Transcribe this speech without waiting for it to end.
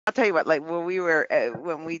I'll tell you what, like when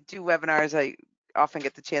we do webinars, I often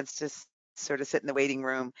get the chance to sort of sit in the waiting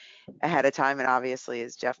room ahead of time. And obviously,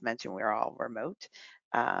 as Jeff mentioned, we're all remote.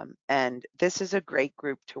 And this is a great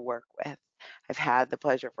group to work with. I've had the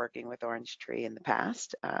pleasure of working with Orange Tree in the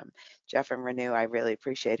past. Jeff and Renew, I really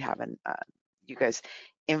appreciate having you guys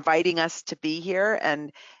inviting us to be here.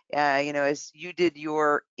 And, as you did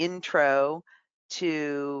your intro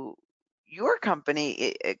to your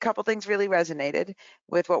company, a couple things really resonated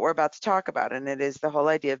with what we're about to talk about, and it is the whole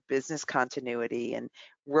idea of business continuity and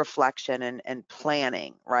reflection and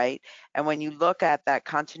planning, right? And when you look at that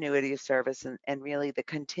continuity of service and really the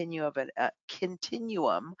continuum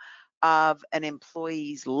of an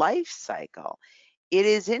employee's life cycle, it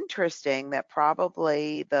is interesting that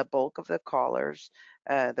probably the bulk of the callers,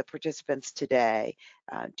 the participants today,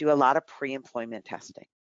 do a lot of pre-employment testing.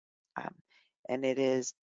 Um, and it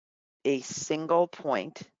is a single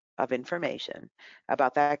point of information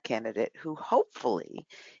about that candidate who hopefully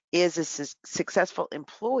is a successful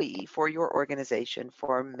employee for your organization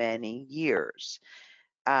for many years.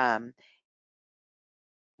 Um,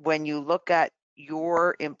 when you look at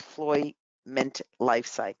your employment life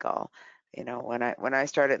cycle, when I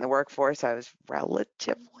started in the workforce, I was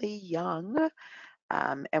relatively young,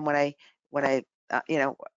 and when I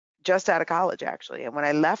just out of college actually, and when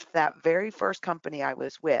I left that very first company I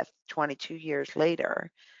was with 22 years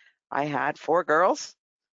later, I had 4 girls,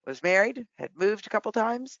 was married, had moved a couple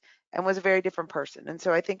times, and was a very different person. And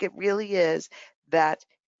so I think it really is that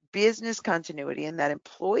business continuity and that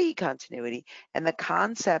employee continuity, and the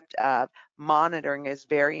concept of monitoring is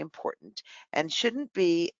very important and shouldn't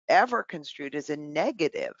be ever construed as a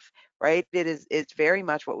negative, right? It's very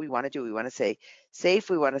much what we want to do. We want to stay safe,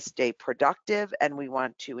 we want to stay productive, and we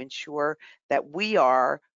want to ensure that we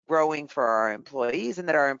are growing for our employees and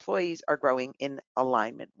that our employees are growing in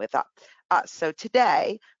alignment with us. So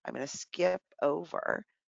today, I'm going to skip over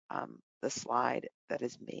the slide that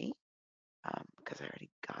is me because I already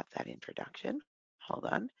got that introduction. Hold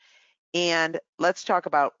on. And let's talk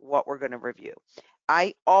about what we're going to review.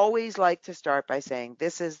 I always like to start by saying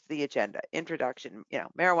this is the agenda: introduction,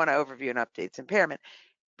 marijuana overview and updates, impairment.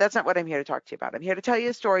 That's not what I'm here to talk to you about. I'm here to tell you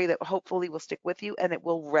a story that hopefully will stick with you and it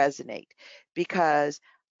will resonate, because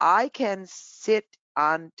I can sit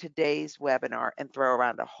on today's webinar and throw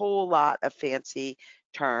around a whole lot of fancy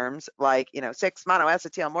terms like,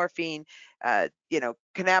 6-monoacetyl morphine,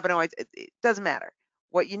 cannabinoids. It doesn't matter.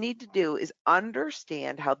 What you need to do is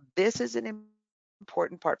understand how this is an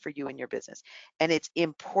important part for you and your business, and it's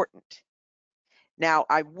important. Now,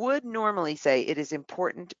 I would normally say it is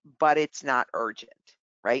important, but it's not urgent,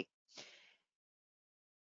 right?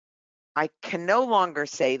 I can no longer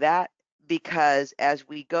say that, because as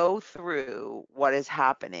we go through what is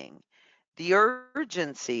happening, the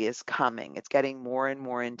urgency is coming. It's getting more and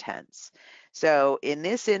more intense. So in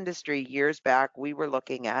this industry, years back, we were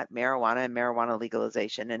looking at marijuana and marijuana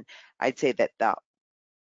legalization. And I'd say that the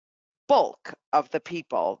bulk of the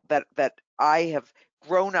people that I have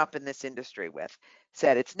grown up in this industry with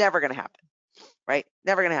said it's never going to happen, right?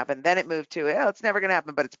 Never going to happen. Then it moved to, it's never going to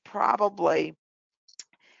happen, but it's probably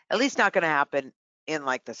at least not going to happen in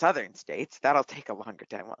like the southern states. That'll take a longer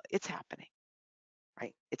time. Well, it's happening,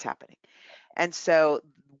 right? It's happening. And so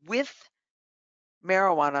with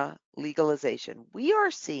marijuana legalization, we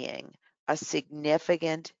are seeing a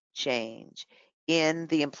significant change in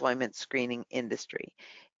the employment screening industry.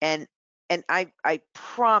 And I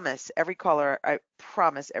promise every caller, I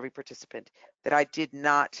promise every participant that I did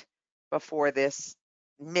not, before this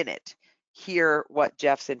minute, hear what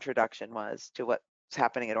Jeff's introduction was to what's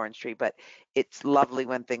happening at Orange Tree. But it's lovely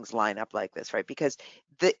when things line up like this, right? Because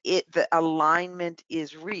the alignment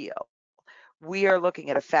is real. We are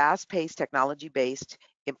looking at a fast-paced, technology-based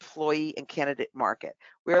employee and candidate market.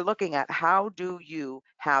 We are looking at how do you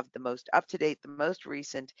have the most up-to-date, the most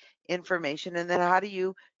recent information, and then how do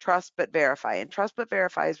you trust but verify? And trust but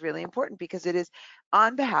verify is really important because it is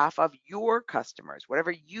on behalf of your customers,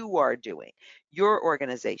 whatever you are doing, your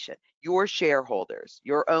organization, your shareholders,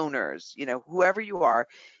 your owners, whoever you are.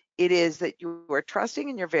 It is that you are trusting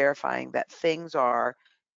and you're verifying that things are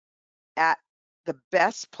at the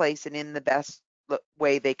best place and in the best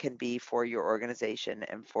way they can be for your organization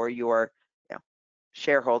and for your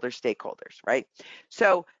shareholders, stakeholders, right?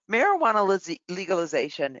 So marijuana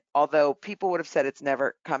legalization, although people would have said it's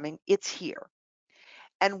never coming, it's here.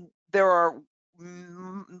 And there are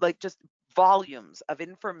like just volumes of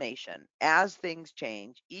information as things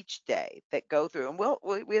change each day that go through.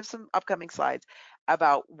 And we have some upcoming slides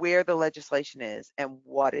about where the legislation is and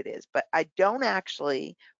what it is. But I don't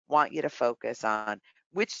actually want you to focus on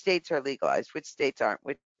which states are legalized, which states aren't,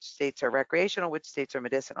 which states are recreational, which states are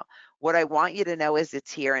medicinal. What I want you to know is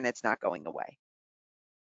it's here and it's not going away.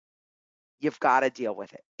 You've got to deal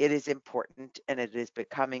with it. It is important and it is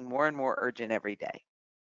becoming more and more urgent every day.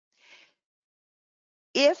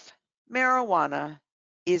 If marijuana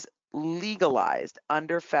is legalized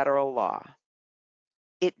under federal law,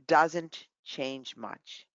 it doesn't change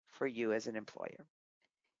much for you as an employer.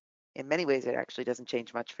 In many ways, it actually doesn't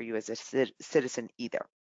change much for you as a citizen either.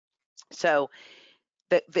 So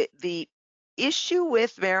the issue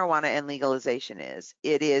with marijuana and legalization is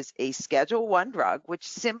it is a Schedule 1 drug, which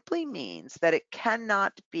simply means that it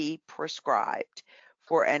cannot be prescribed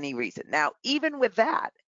for any reason. Now, even with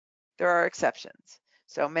that, there are exceptions.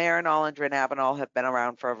 So Marinol and Dronabinol have been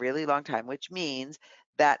around for a really long time, which means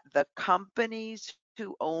that the companies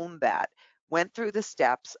who own that went through the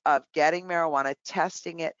steps of getting marijuana,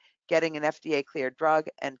 testing it, getting an FDA cleared drug,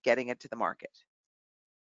 and getting it to the market,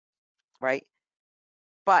 right?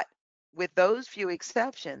 But with those few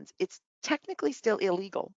exceptions, it's technically still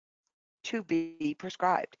illegal to be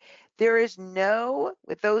prescribed. There is no,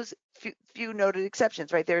 with those few noted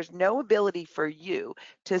exceptions, right? There's no ability for you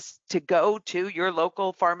to go to your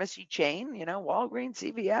local pharmacy chain, you know, Walgreens,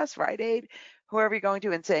 CVS, Rite Aid, whoever you're going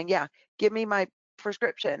to, and saying, yeah, give me my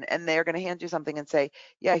prescription. And they're going to hand you something and say,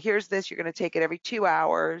 yeah, here's this. You're going to take it every 2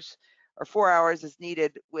 hours or 4 hours as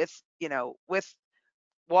needed with, you know, with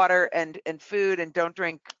water and food, and don't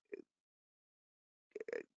drink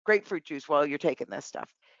grapefruit juice while you're taking this stuff.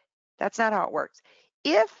 That's not how it works.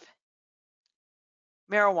 If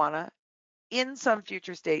marijuana in some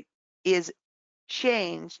future state is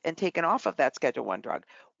changed and taken off of that Schedule 1 drug,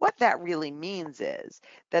 what that really means is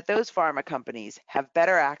that those pharma companies have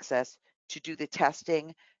better access to do the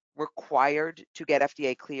testing required to get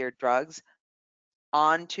FDA cleared drugs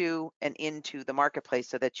onto and into the marketplace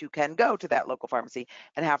so that you can go to that local pharmacy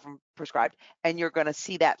and have them prescribed. And you're going to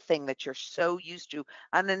see that thing that you're so used to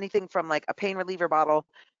on anything from like a pain reliever bottle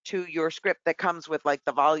to your script that comes with like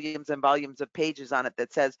the volumes and volumes of pages on it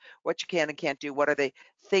that says what you can and can't do, what are the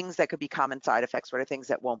things that could be common side effects, what are things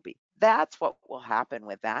that won't be. That's what will happen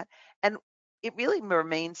with that. And it really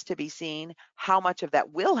remains to be seen how much of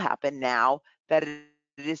that will happen now that it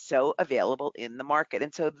is so available in the market.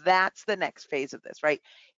 And so that's the next phase of this, right?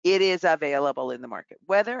 It is available in the market.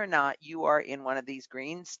 Whether or not you are in one of these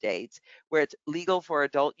green states where it's legal for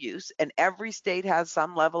adult use, and every state has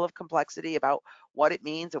some level of complexity about what it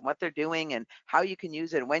means and what they're doing and how you can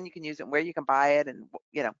use it and when you can use it and where you can buy it and,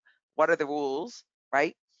 you know, what are the rules,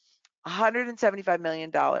 right? 175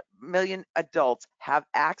 million adults have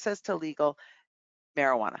access to legal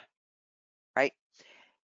marijuana, right?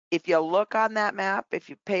 If you look on that map, if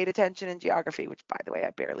you paid attention in geography, which by the way, I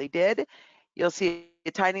barely did, you'll see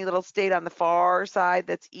a tiny little state on the far side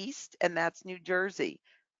that's east, and that's New Jersey.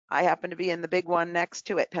 I happen to be in the big one next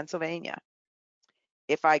to it, Pennsylvania.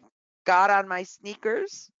 If I got on my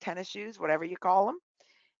sneakers, tennis shoes, whatever you call them,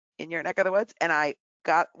 in your neck of the woods, and I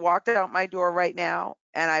walked out my door right now,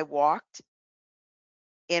 and I walked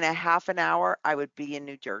in a half an hour, I would be in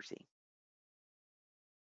New Jersey.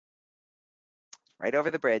 Right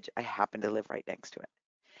over the bridge. I happen to live right next to it.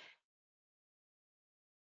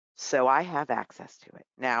 So I have access to it.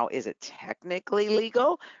 Now, is it technically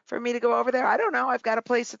legal for me to go over there? I don't know. I've got a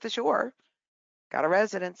place at the shore, got a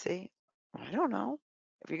residency. I don't know.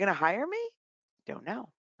 If you're going to hire me, don't know,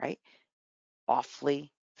 right?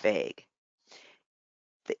 Awfully vague.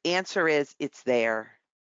 The answer is it's there.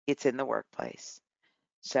 It's in the workplace.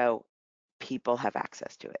 So people have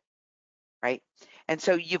access to it, right? And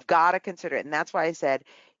so you've got to consider it. And that's why I said,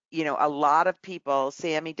 you know, a lot of people,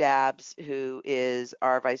 Sammy Dabbs, who is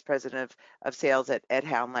our vice president of sales at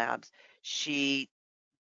Hound Labs, she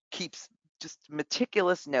keeps just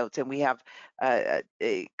meticulous notes. And we have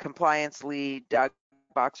a compliance lead, Doug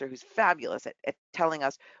Boxer, who's fabulous at telling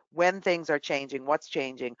us when things are changing, what's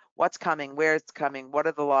coming, where it's coming, what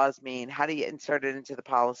do the laws mean, how do you insert it into the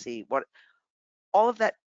policy, what all of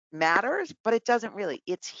that matters, but it doesn't really.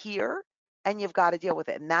 It's here and you've got to deal with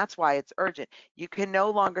it. And that's why it's urgent. You can no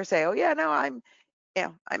longer say, oh yeah, no, I'm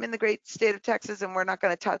in the great state of Texas and we're not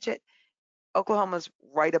going to touch it. Oklahoma's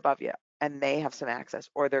right above you and they have some access,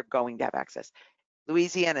 or they're going to have access.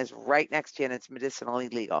 Louisiana is right next to you and it's medicinally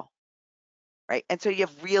legal. Right. And so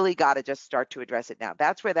you've really got to just start to address it now.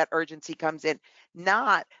 That's where that urgency comes in.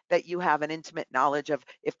 Not that you have an intimate knowledge of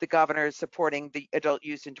if the governor is supporting the adult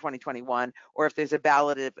use in 2021 or if there's a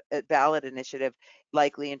ballot initiative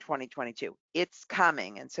likely in 2022. It's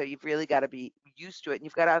coming. And so you've really got to be used to it and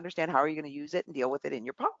you've got to understand how are you going to use it and deal with it in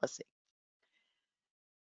your policy.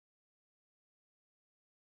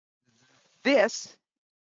 This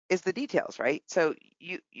is the details, right? So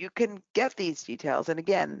you can get these details, and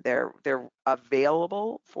again, they're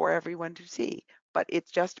available for everyone to see, but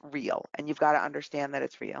it's just real, and you've got to understand that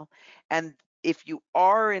it's real. And if you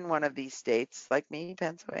are in one of these states, like me,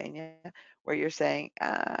 Pennsylvania, where you're saying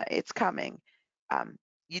it's coming, um,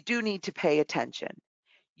 you do need to pay attention.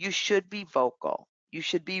 You should be vocal. You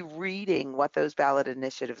should be reading what those ballot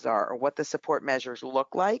initiatives are or what the support measures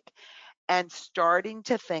look like, and starting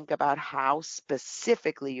to think about how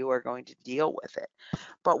specifically you are going to deal with it.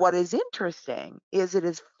 But what is interesting is it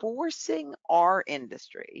is forcing our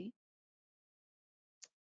industry,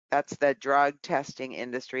 that's the drug testing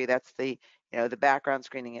industry, that's the background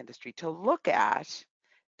screening industry, to look at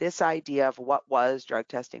this idea of what was drug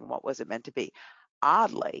testing, what was it meant to be.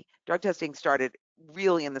 Oddly, drug testing started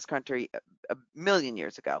really in this country a million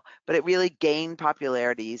years ago, but it really gained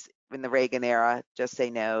popularities in the Reagan era, Just Say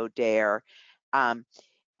No, DARE.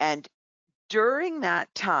 And during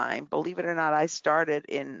that time, believe it or not, I started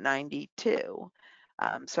in 92.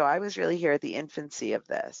 So I was really here at the infancy of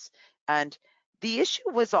this. And the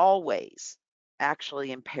issue was always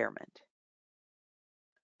actually impairment.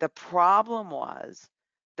 The problem was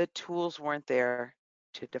the tools weren't there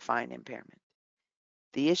to define impairment.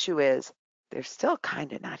 The issue is they're still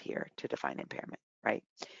kind of not here to define impairment, right?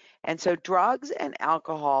 And so drugs and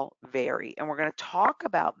alcohol vary. And we're going to talk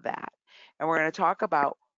about that. And we're going to talk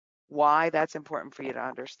about why that's important for you to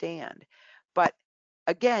understand. But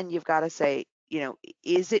again, you've got to say,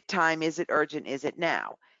 is it time? Is it urgent? Is it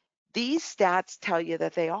now? These stats tell you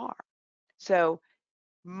that they are. So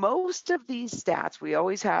most of these stats, we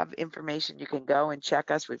always have information. You can go and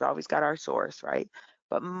check us. We've always got our source, right?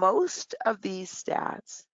 But most of these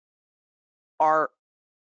stats are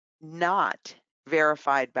not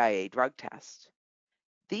verified by a drug test.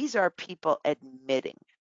 These are people admitting,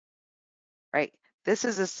 right? This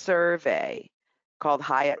is a survey called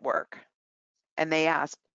High at Work. And they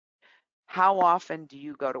asked, how often do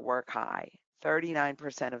you go to work high?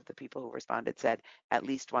 39% of the people who responded said at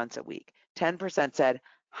least once a week. 10% said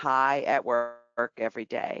high at work every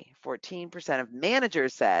day. 14% of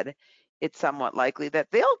managers said it's somewhat likely that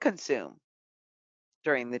they'll consume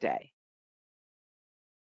during the day.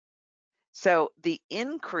 So the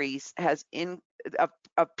increase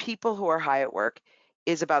of people who are high at work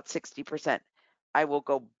is about 60%. I will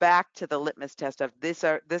go back to the litmus test of this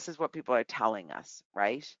is what people are telling us,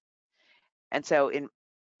 right? And so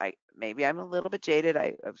maybe I'm a little bit jaded.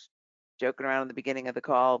 I was joking around in the beginning of the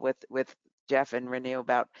call with Jeff and Renew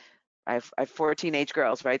about I have 4 teenage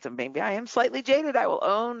girls, right? So maybe I am slightly jaded. I will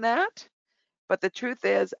own that. But the truth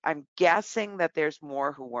is, I'm guessing that there's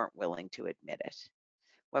more who weren't willing to admit it.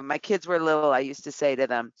 When my kids were little, I used to say to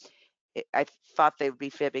them, I thought they would be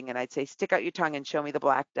fibbing, and I'd say, stick out your tongue and show me the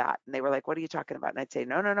black dot. And they were like, what are you talking about? And I'd say,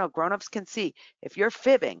 no, no, no, grown-ups can see. If you're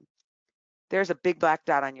fibbing, there's a big black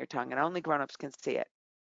dot on your tongue, and only grown-ups can see it.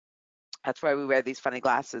 That's why we wear these funny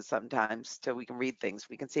glasses sometimes, so we can read things,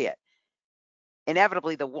 we can see it.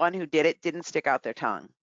 Inevitably, the one who did it didn't stick out their tongue,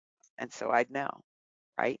 and so I'd know,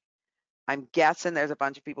 right? I'm guessing there's a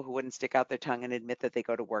bunch of people who wouldn't stick out their tongue and admit that they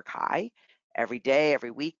go to work high every day,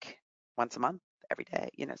 every week, once a month, every day,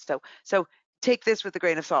 So take this with a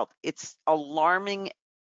grain of salt. It's alarming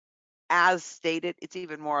as stated. It's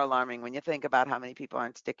even more alarming when you think about how many people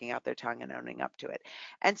aren't sticking out their tongue and owning up to it.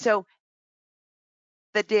 And so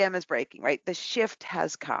the dam is breaking, right? The shift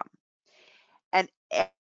has come. And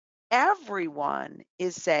everyone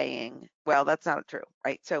is saying, well, that's not true,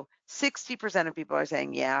 right? So 60% of people are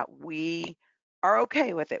saying, yeah, we are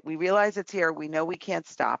okay with it. We realize it's here. We know we can't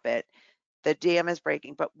stop it. The dam is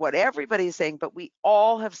breaking. But what everybody is saying, but we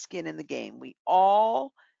all have skin in the game. We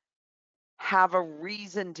all have a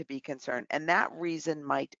reason to be concerned. And that reason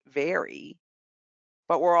might vary,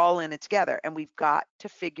 but we're all in it together. And we've got to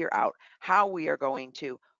figure out how we are going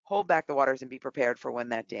to hold back the waters and be prepared for when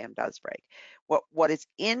that dam does break. What is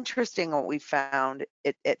interesting, what we found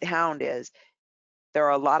at Hound is there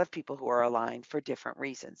are a lot of people who are aligned for different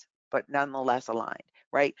reasons, but nonetheless aligned,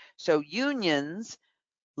 right? So unions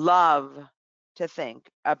love to think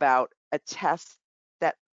about a test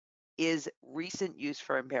that is recent use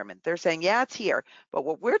for impairment. They're saying, yeah, it's here, but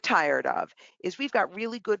what we're tired of is we've got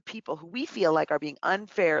really good people who we feel like are being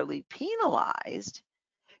unfairly penalized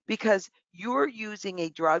because you're using a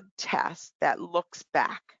drug test that looks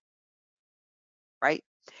back, right?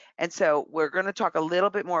 And so we're going to talk a little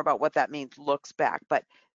bit more about what that means, looks back. But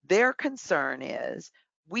their concern is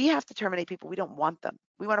we have to terminate people. We don't want them.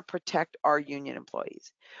 We want to protect our union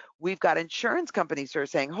employees. We've got insurance companies who are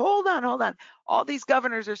saying, hold on, hold on. All these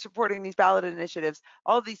governors are supporting these ballot initiatives.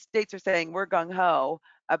 All these states are saying we're gung-ho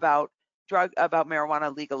about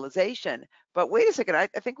marijuana legalization. But wait a second, I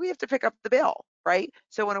think we have to pick up the bill, right?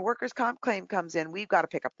 So when a workers' comp claim comes in, we've got to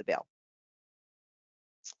pick up the bill.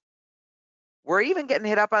 We're even getting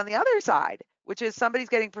hit up on the other side, which is somebody's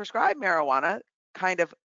getting prescribed marijuana, kind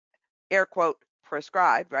of air quote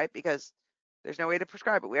prescribed, right? Because there's no way to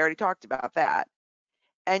prescribe it. We already talked about that.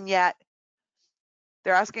 And yet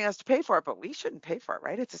they're asking us to pay for it, but we shouldn't pay for it,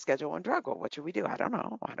 right? It's a Schedule 1 drug. Well, what should we do? I don't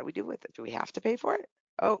know. How do we do with it? Do we have to pay for it?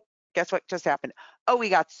 Oh, guess what just happened? Oh, we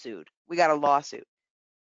got sued. We got a lawsuit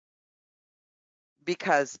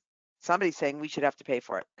because somebody's saying we should have to pay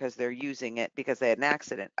for it because they're using it because they had an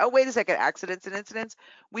accident. Oh, wait a second. Accidents and incidents,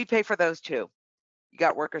 we pay for those too. You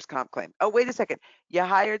got workers' comp claim. Oh, wait a second. You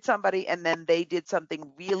hired somebody and then they did something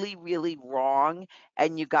really, really wrong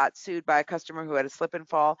and you got sued by a customer who had a slip and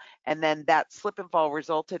fall. And then that slip and fall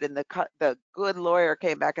resulted in the good lawyer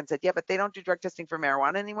came back and said, yeah, but they don't do drug testing for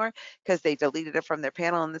marijuana anymore because they deleted it from their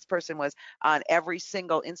panel. And this person was on every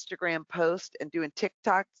single Instagram post and doing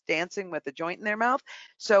TikToks dancing with a joint in their mouth.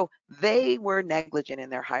 So they were negligent in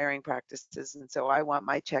their hiring practices. And so I want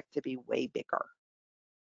my check to be way bigger.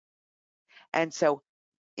 And so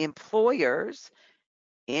employers,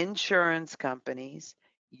 insurance companies,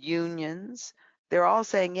 unions, they're all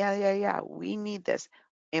saying, yeah, we need this.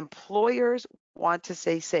 Employers want to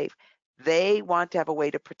stay safe. They want to have a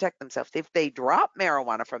way to protect themselves. If they drop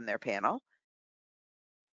marijuana from their panel,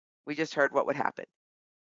 we just heard what would happen,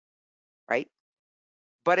 right?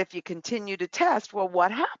 But if you continue to test, well,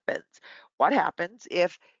 what happens? What happens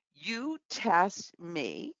if you test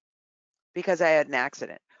me because I had an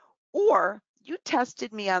accident? Or you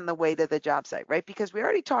tested me on the way to the job site, right? Because we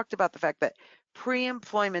already talked about the fact that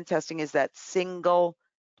pre-employment testing is that single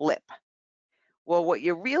blip. Well, what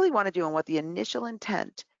you really want to do and what the initial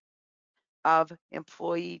intent of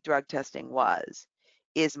employee drug testing was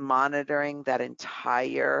is monitoring that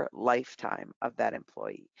entire lifetime of that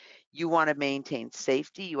employee. You want to maintain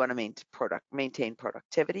safety, you want to maintain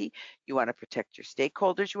productivity, you want to protect your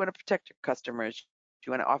stakeholders, you want to protect your customers,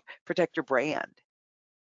 you want to protect your brand.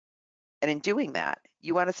 And in doing that,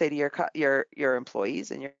 you want to say to your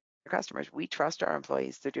employees and your customers, we trust our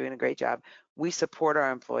employees. They're doing a great job. We support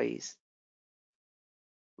our employees.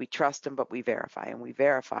 We trust them, but we verify. And we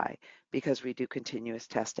verify because we do continuous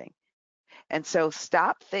testing. And so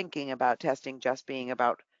stop thinking about testing just being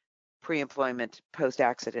about pre-employment,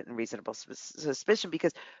 post-accident, and reasonable suspicion,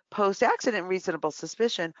 because post-accident and reasonable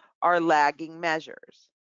suspicion are lagging measures.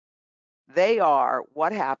 They are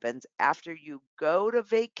what happens after you go to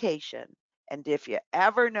vacation. And if you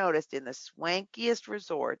ever noticed in the swankiest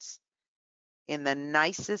resorts, in the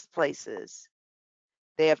nicest places,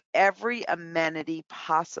 they have every amenity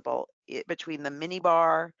possible between the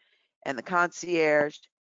minibar and the concierge,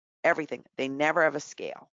 everything. They never have a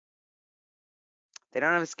scale. They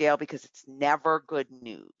don't have a scale because it's never good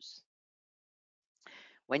news.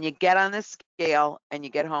 When you get on the scale and you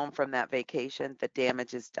get home from that vacation, the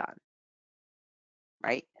damage is done,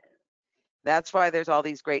 right? That's why there's all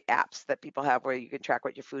these great apps that people have where you can track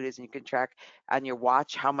what your food is and you can track on your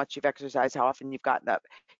watch how much you've exercised, how often you've gotten up.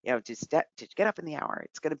 You know, did you get up in the hour?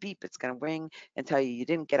 It's going to beep, it's going to ring and tell you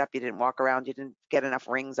didn't get up, you didn't walk around, you didn't get enough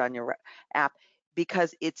rings on your app,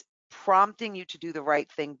 because it's prompting you to do the right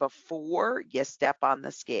thing before you step on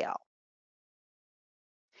the scale.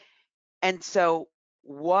 And so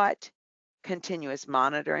what continuous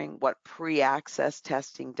monitoring, what pre-access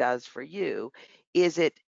testing does for you is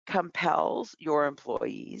it compels your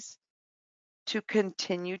employees to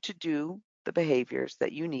continue to do the behaviors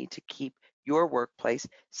that you need to keep your workplace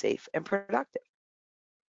safe and productive.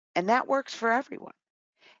 And that works for everyone.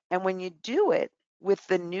 And when you do it with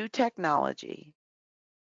the new technology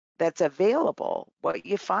that's available, what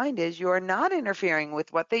you find is you're not interfering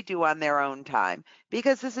with what they do on their own time,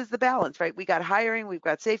 because this is the balance, right? We got hiring, we've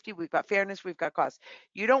got safety, we've got fairness, we've got cost.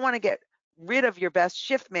 You don't want to get rid of your best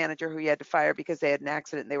shift manager who you had to fire because they had an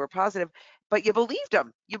accident and they were positive, but you believed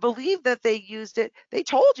them. You believed that they used it. They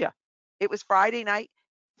told you it was Friday night.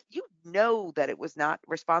 You know that it was not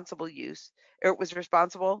responsible use, or it was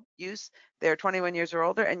responsible use. They're 21 years or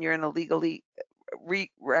older and you're in a legally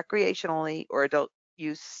recreationally or adult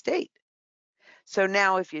use state. So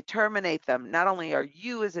now if you terminate them, not only are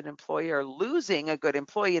you as an employer losing a good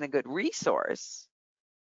employee and a good resource,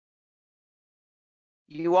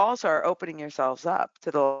 you also are opening yourselves up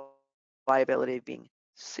to the liability of being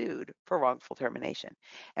sued for wrongful termination.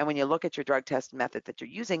 And when you look at your drug test method that you're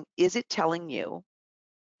using, is it telling you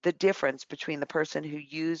the difference between the person who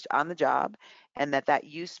used on the job and that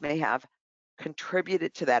use may have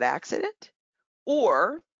contributed to that accident?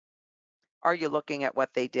 Or are you looking at what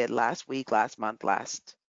they did last week, last month,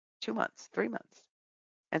 last 2 months, 3 months?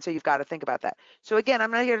 And so you've got to think about that. So again,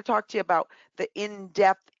 I'm not here to talk to you about the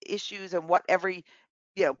in-depth issues and what every,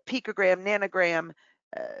 picogram, nanogram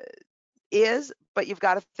is, but you've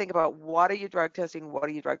got to think about, what are you drug testing? What are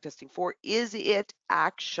you drug testing for? Is it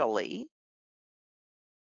actually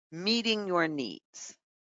meeting your needs?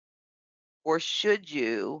 Or should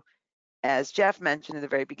you, as Jeff mentioned in the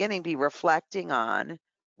very beginning, be reflecting on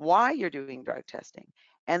why you're doing drug testing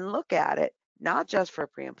and look at it not just for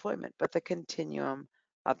pre-employment, but the continuum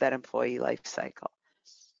of that employee life cycle.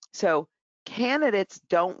 So candidates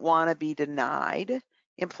don't want to be denied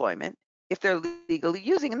employment if they're legally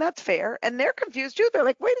using, and that's fair. And they're confused too. They're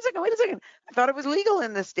like, wait a second. I thought it was legal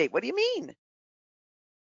in this state. What do you mean?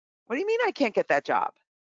 What do you mean I can't get that job?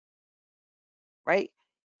 Right?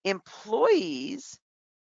 Employees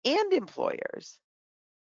and employers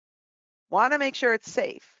want to make sure it's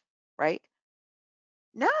safe, right?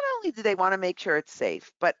 Not only do they want to make sure it's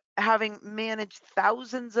safe, but having managed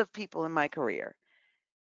thousands of people in my career,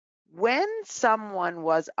 when someone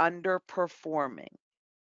was underperforming,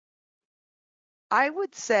 I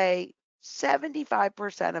would say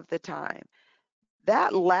 75% of the time,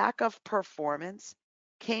 that lack of performance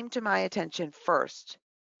came to my attention first,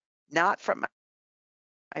 not from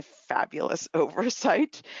my fabulous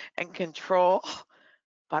oversight and control,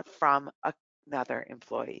 but from another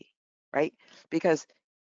employee, right? Because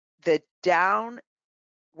the downward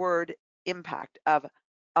impact of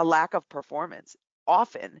a lack of performance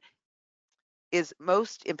often is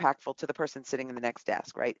most impactful to the person sitting in the next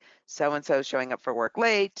desk, right? So and so showing up for work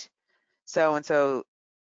late, so and so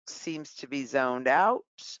seems to be zoned out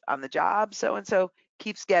on the job, so and so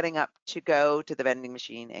keeps getting up to go to the vending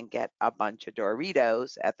machine and get a bunch of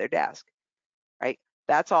Doritos at their desk, right?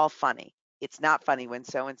 That's all funny. It's not funny when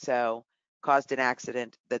so and so caused an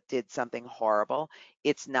accident that did something horrible.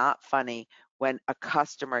 It's not funny when a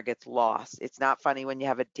customer gets lost. It's not funny when you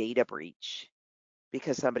have a data breach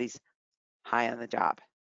because somebody's high on the job,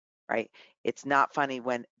 right? It's not funny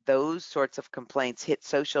when those sorts of complaints hit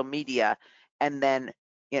social media and then,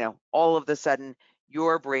 all of the sudden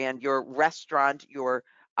your brand, your restaurant, your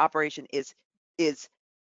operation is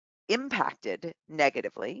impacted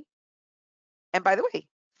negatively. And by the way,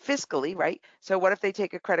 fiscally, right? So what if they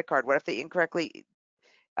take a credit card? What if they incorrectly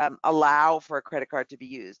allow for a credit card to be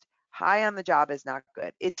used? High on the job is not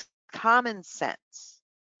good. It's common sense.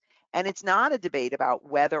 And it's not a debate about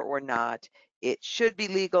whether or not it should be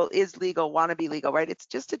legal, is legal, want to be legal, right? It's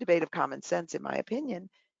just a debate of common sense, in my opinion,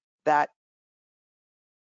 that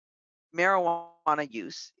marijuana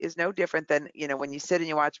use is no different than, when you sit and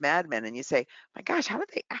you watch Mad Men and you say, my gosh, how did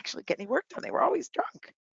they actually get any work done? They were always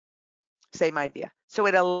drunk. Same idea. So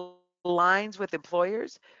it aligns with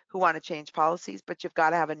employers who want to change policies, but you've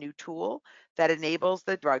got to have a new tool that enables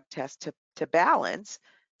the drug test to balance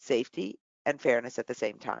safety and fairness at the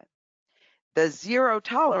same time. The zero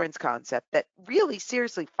tolerance concept that really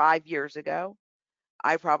seriously 5 years ago,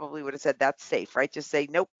 I probably would have said that's safe, right? Just say,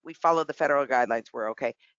 nope, we follow the federal guidelines, we're okay.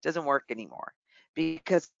 It doesn't work anymore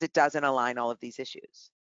because it doesn't align all of these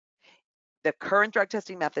issues. The current drug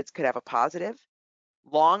testing methods could have a positive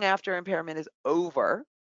long after impairment is over.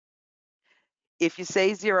 If you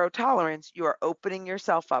say zero tolerance, you are opening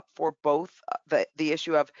yourself up for both the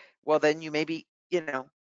issue of, well, then you may be,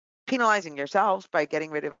 penalizing yourselves by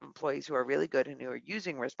getting rid of employees who are really good and who are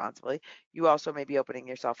using responsibly. You also may be opening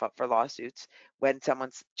yourself up for lawsuits when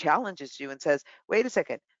someone challenges you and says, wait a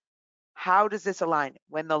second, how does this align?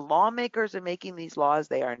 When the lawmakers are making these laws,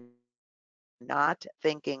 they are not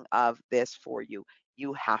thinking of this for you.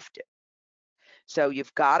 You have to. So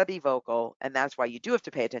you've got to be vocal, and that's why you do have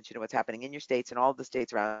to pay attention to what's happening in your states and all the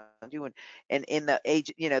states around you, and in the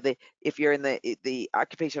age, if you're in the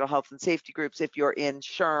occupational health and safety groups, if you're in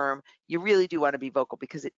SHRM, you really do want to be vocal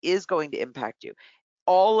because it is going to impact you.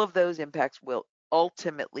 All of those impacts will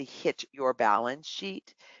ultimately hit your balance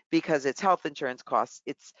sheet because it's health insurance costs,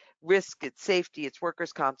 it's risk, it's safety, it's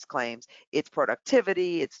workers' comp claims, it's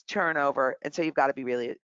productivity, it's turnover, and so you've got to be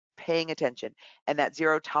really paying attention, and that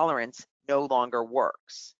zero tolerance no longer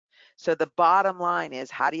works. So the bottom line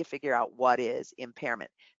is, how do you figure out what is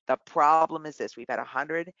impairment? The problem is this: we've had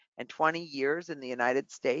 120 years in the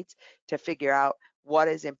United States to figure out what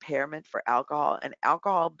is impairment for alcohol, and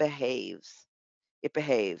alcohol behaves. It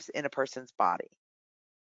behaves in a person's body.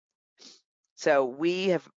 So we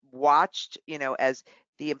have watched, as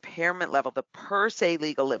the impairment level, the per se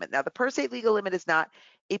legal limit. Now, the per se legal limit is not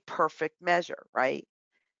a perfect measure, right?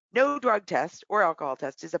 No drug test or alcohol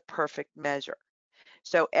test is a perfect measure.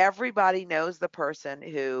 So everybody knows the person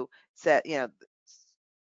who said,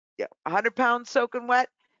 100 pounds soaking wet,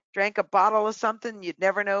 drank a bottle of something, you'd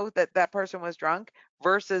never know that that person was drunk,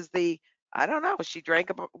 versus the I don't know. She drank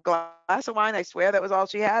a glass of wine. I swear that was all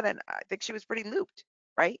she had, and I think she was pretty looped,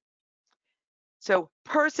 right? So,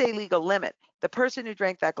 per se legal limit, the person who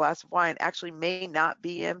drank that glass of wine actually may not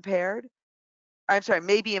be impaired. I'm sorry,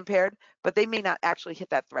 may be impaired, but they may not actually hit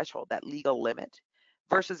that threshold, that legal limit,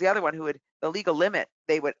 versus the other one who would, the legal limit,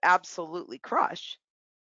 they would absolutely crush,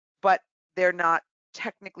 but they're not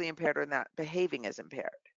technically impaired or not behaving as impaired.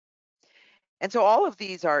 And so all of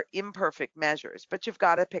these are imperfect measures, but you've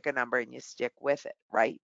got to pick a number and you stick with it,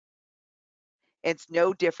 right? It's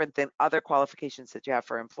no different than other qualifications that you have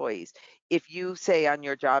for employees. If you say on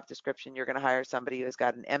your job description you're going to hire somebody who has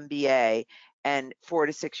got an MBA and 4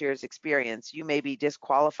 to 6 years experience, you may be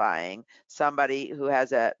disqualifying somebody who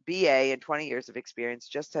has a BA and 20 years of experience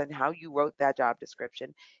just on how you wrote that job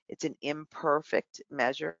description. It's an imperfect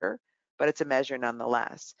measure, but it's a measure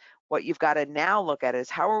nonetheless. What you've got to now look at is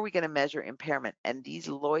how are we going to measure impairment? And these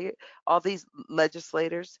all these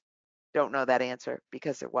legislators don't know that answer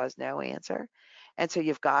because there was no answer. And so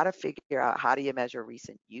you've got to figure out how do you measure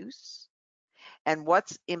recent use and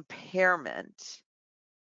what's impairment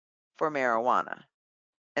for marijuana.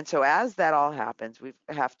 And so as that all happens, we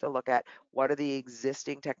have to look at what are the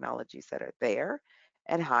existing technologies that are there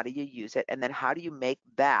and how do you use it? And then how do you make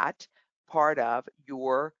that part of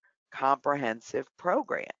your comprehensive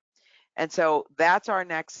program? And so that's our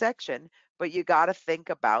next section, but you got to think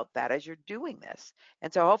about that as you're doing this.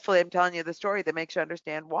 And so hopefully I'm telling you the story that makes you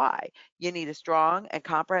understand why. You need a strong and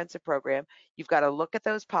comprehensive program. You've got to look at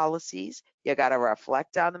those policies. You got to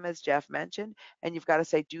reflect on them, as Jeff mentioned, and you've got to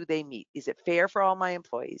say, do they meet? Is it fair for all my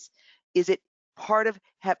employees? Is it part of,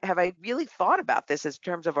 have I really thought about this as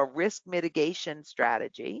terms of a risk mitigation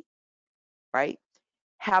strategy, right?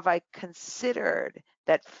 Have I considered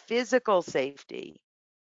that physical safety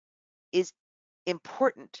is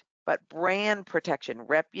important, but brand protection,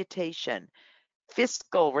 reputation,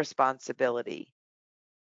 fiscal responsibility,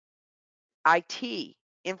 IT,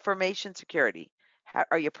 information security. How,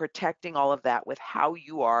 are you protecting all of that with how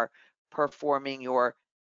you are performing your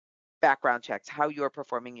background checks, how you're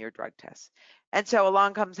performing your drug tests? And so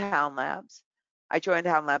along comes Hound Labs. I joined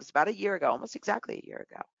Hound Labs about a year ago, almost exactly a year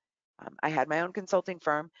ago. I had my own consulting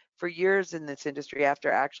firm for years in this industry after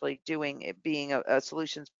actually doing it, being a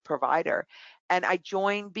solutions provider. And I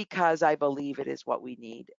joined because I believe it is what we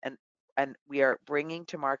need. And we are bringing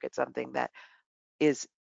to market something that is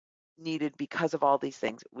needed because of all these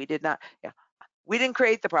things. We did not, yeah, we didn't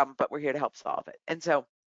create the problem, but we're here to help solve it. And so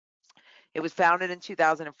it was founded in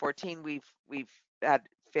 2014. We've had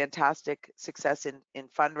fantastic success in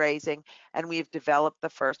fundraising, and we've developed the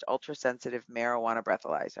first ultra sensitive marijuana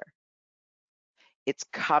breathalyzer. It's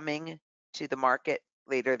coming to the market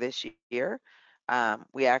later this year.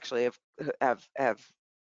 We actually have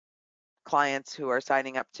clients who are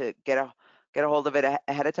signing up to get a hold of it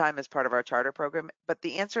ahead of time as part of our charter program. But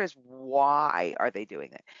the answer is, why are they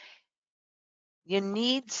doing it? You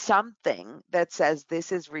need something that says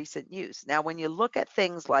this is recent use. Now, when you look at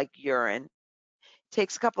things like urine, it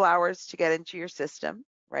takes a couple hours to get into your system,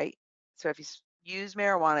 right? So if you use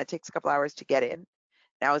marijuana, it takes a couple hours to get in.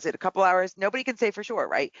 Now, is it a couple hours? Nobody can say for sure,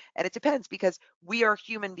 right? And it depends because we are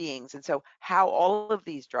human beings. And so, how all of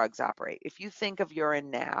these drugs operate. If you think of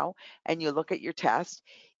urine now and you look at your test,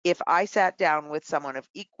 if I sat down with someone of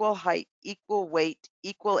equal height, equal weight,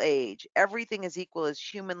 equal age, everything is equal as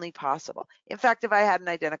humanly possible. In fact, if I had an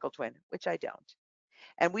identical twin, which I don't,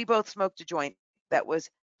 and we both smoked a joint that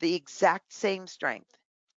was the exact same strength,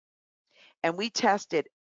 and we tested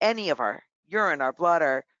any of our urine, our blood,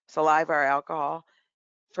 our saliva, our alcohol,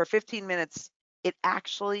 for 15 minutes, it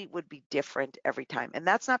actually would be different every time. And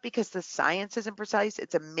that's not because the science isn't precise,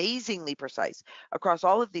 it's amazingly precise across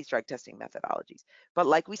all of these drug testing methodologies. But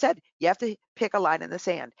like we said, you have to pick a line in the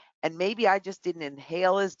sand. And maybe I just didn't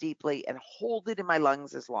inhale as deeply and hold it in my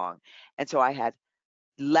lungs as long. And so I had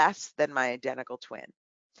less than my identical twin.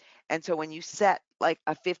 And so when you set like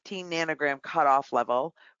a 15 nanogram cutoff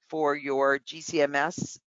level for your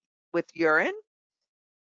GCMS with urine,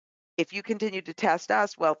 if you continue to test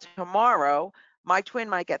us, well, tomorrow my twin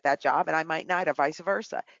might get that job and I might not, or vice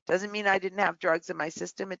versa. Doesn't mean I didn't have drugs in my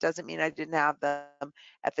system. It doesn't mean I didn't have them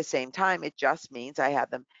at the same time. It just means I had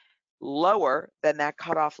them lower than that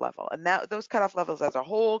cutoff level. And that those cutoff levels as a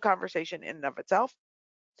whole conversation in and of itself,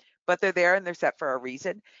 but they're there and they're set for a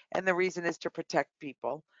reason. And the reason is to protect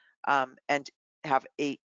people and have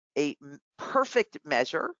a perfect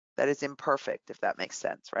measure that is imperfect, if that makes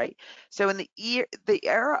sense, right? So in the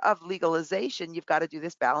era of legalization, you've got to do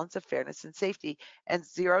this balance of fairness and safety, and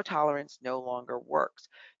zero tolerance no longer works.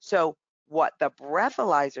 So what the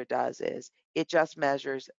breathalyzer does is it just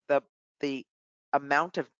measures the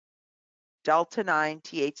amount of delta 9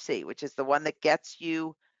 THC, which is the one that gets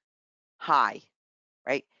you high,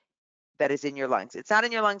 right? That is in your lungs. It's not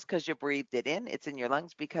in your lungs because you breathed it in. It's in your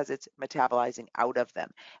lungs because it's metabolizing out of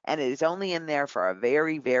them. And it is only in there for a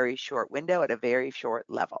very, very short window at a very short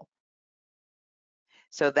level.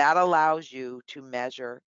 So that allows you to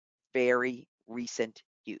measure very recent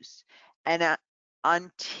use. And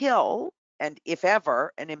until and if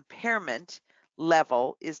ever an impairment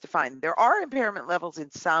level is defined, there are impairment levels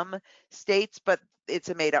in some states, but it's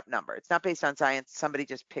a made up number. It's not based on science. Somebody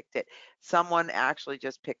just picked it. Someone actually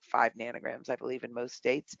just picked 5 nanograms, I believe, in most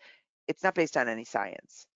states. It's not based on any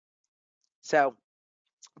science. So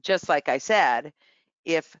just like I said,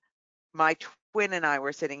 if my twin and I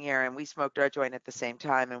were sitting here and we smoked our joint at the same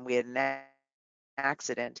time and we had an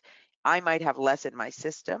accident, I might have less in my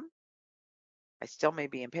system. I still may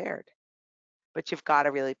be impaired, but you've got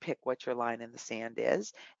to really pick what your line in the sand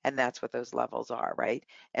is. And that's what those levels are, right?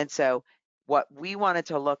 And so what we wanted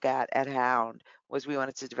to look at Hound was we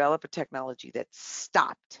wanted to develop a technology that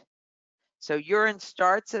stopped. So urine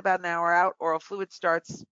starts at about an hour out, oral fluid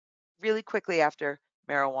starts really quickly after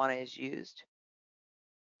marijuana is used.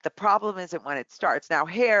 The problem isn't when it starts. Now,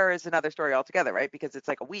 hair is another story altogether, right? Because it's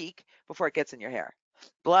like a week before it gets in your hair.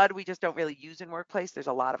 Blood, we just don't really use in workplace. There's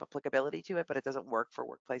a lot of applicability to it, but it doesn't work for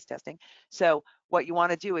workplace testing. So what you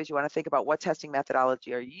want to do is you want to think about what testing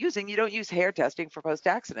methodology are you using. You don't use hair testing for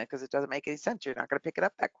post-accident because it doesn't make any sense. You're not going to pick it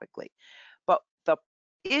up that quickly. But the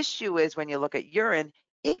issue is when you look at urine,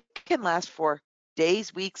 it can last for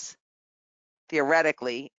days, weeks,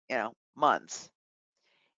 theoretically, months.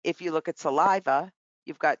 If you look at saliva,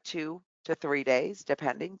 you've got 2 to 3 days,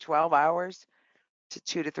 depending, 12 hours to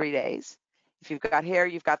 2 to 3 days. If you've got hair,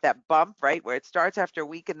 you've got that bump, right, where it starts after a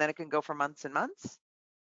week and then it can go for months and months.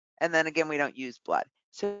 And then again, we don't use blood.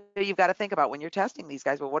 So you've got to think about when you're testing these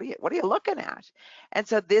guys, well, what are you looking at? And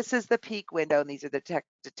so this is the peak window and these are the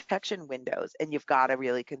detection windows. And you've got to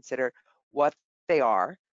really consider what they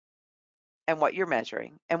are and what you're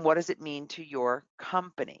measuring and what does it mean to your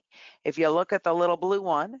company. If you look at the little blue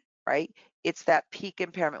one, right, it's that peak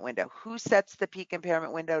impairment window. Who sets the peak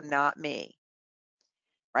impairment window? Not me,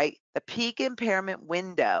 right? The peak impairment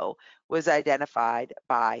window was identified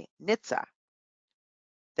by NHTSA,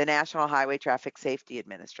 the National Highway Traffic Safety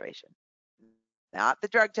Administration, not the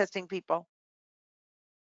drug testing people,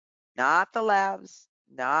 not the labs,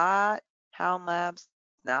 not Hound Labs,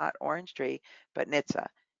 not Orange Tree, but NHTSA,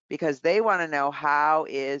 because they want to know how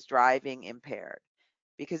is driving impaired.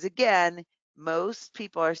 Because again, most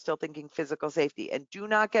people are still thinking physical safety. And do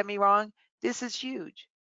not get me wrong, this is huge.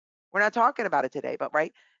 We're not talking about it today, but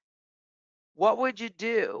right, what would you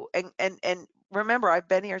do? And remember, I've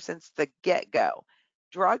been here since the get-go.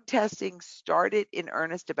 Drug testing started in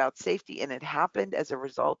earnest about safety, and it happened as a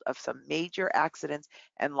result of some major accidents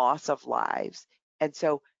and loss of lives. And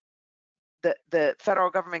so the federal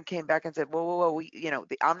government came back and said, whoa,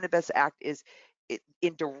 the Omnibus Act is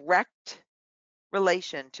in direct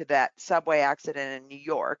relation to that subway accident in New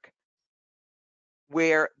York,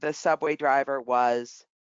 where the subway driver was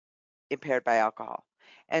impaired by alcohol.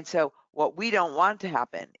 And so what we don't want to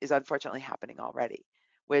happen is unfortunately happening already,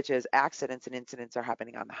 which is accidents and incidents are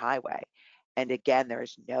happening on the highway. And again, there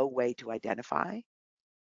is no way to identify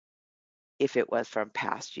if it was from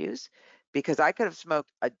past use, because I could have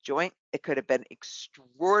smoked a joint, it could have been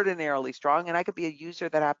extraordinarily strong, and I could be a user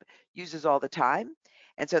that uses all the time.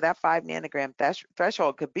 And so that 5 nanogram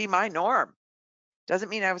threshold could be my norm. Doesn't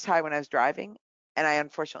mean I was high when I was driving, and I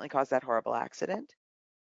unfortunately caused that horrible accident.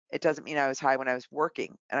 It doesn't mean I was high when I was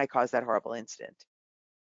working and I caused that horrible incident.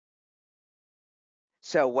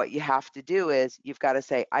 So what you have to do is you've got to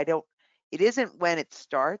say, it isn't when it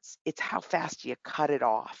starts, it's how fast you cut it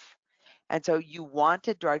off. And so you want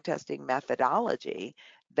a drug testing methodology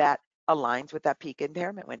that aligns with that peak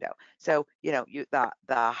impairment window. So, the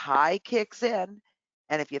high kicks in,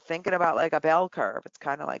 and if you're thinking about like a bell curve, it's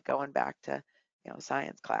kind of like going back to,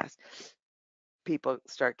 science class. People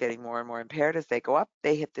start getting more and more impaired as they go up.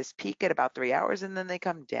 They hit this peak at about 3 hours and then they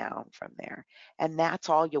come down from there. And that's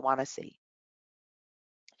all you want to see.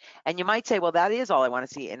 And you might say, well, that is all I want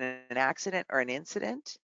to see in an accident or an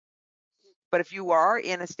incident. But if you are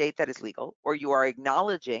in a state that is legal or you are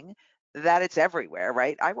acknowledging that it's everywhere,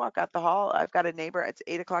 right? I walk out the hall, I've got a neighbor, it's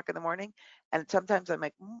 8 o'clock in the morning. And sometimes I'm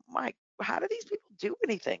like, Mike, how do these people do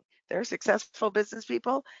anything? They're successful business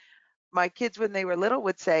people. My kids, when they were little,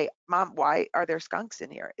 would say, Mom, why are there skunks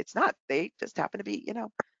in here? It's not. They just happen to be,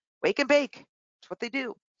 wake and bake. It's what they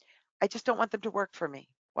do. I just don't want them to work for me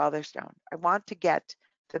while they're stoned. I want to get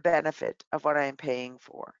the benefit of what I am paying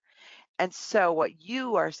for. And so what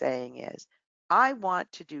you are saying is, I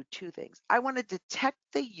want to do 2 things. I want to detect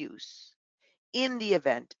the use in the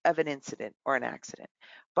event of an incident or an accident.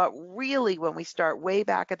 But really, when we start way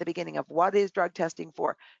back at the beginning of what is drug testing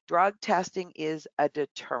for, drug testing is a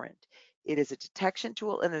deterrent. It is a detection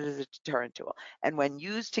tool and it is a deterrent tool. And when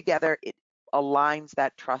used together, it aligns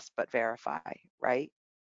that trust but verify, right?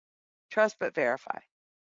 Trust but verify.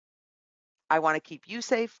 I want to keep you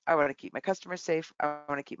safe. I want to keep my customers safe. I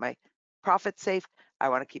want to keep my profits safe. I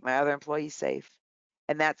want to keep my other employees safe.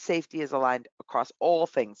 And that safety is aligned across all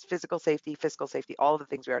things, physical safety, fiscal safety, all of the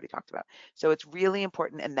things we already talked about. So it's really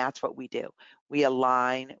important, and that's what we do. We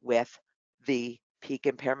align with the peak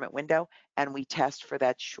impairment window, and we test for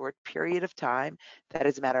that short period of time that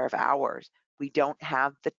is a matter of hours. We don't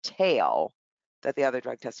have the tail that the other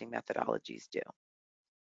drug testing methodologies do.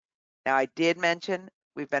 Now, I did mention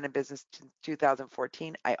we've been in business since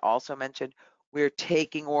 2014. I also mentioned we're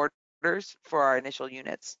taking orders for our initial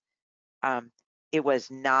units. It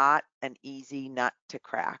was not an easy nut to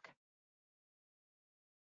crack.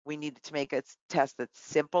 We needed to make a test that's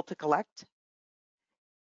simple to collect.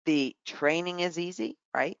 The training is easy,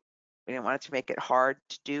 right? We didn't want it to make it hard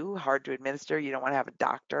to do, hard to administer. You don't want to have a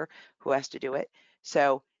doctor who has to do it.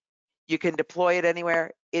 So you can deploy it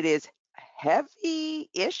anywhere. It is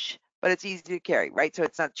heavy-ish, but it's easy to carry, right? So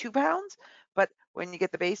it's not 2 pounds, but when you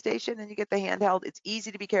get the base station and you get the handheld, it's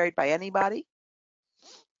easy to be carried by anybody,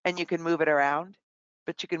 and you can move it around.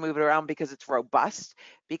 But you can move it around because it's robust.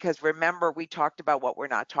 Because remember, we talked about what we're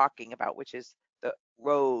not talking about, which is the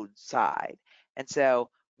roadside. And so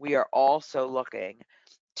we are also looking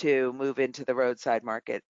to move into the roadside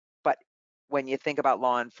market. But when you think about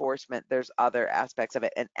law enforcement, there's other aspects of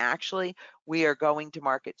it. And actually, we are going to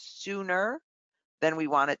market sooner than we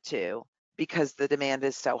want it to because the demand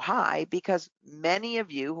is so high, because many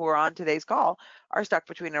of you who are on today's call are stuck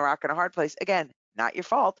between a rock and a hard place. Again, not your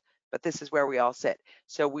fault, but this is where we all sit.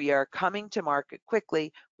 So we are coming to market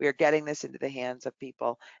quickly. We are getting this into the hands of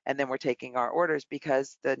people, and then we're taking our orders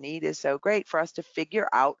because the need is so great for us to figure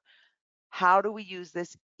out how do we use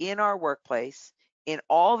this in our workplace in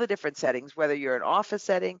all the different settings, whether you're an office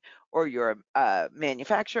setting or you're a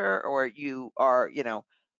manufacturer or you are,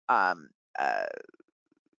 um, uh,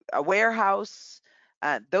 a warehouse.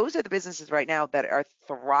 Those are the businesses right now that are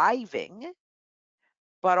thriving,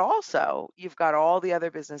 but also you've got all the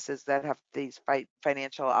other businesses that have these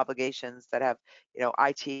financial obligations that have,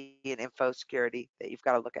 IT and info security that you've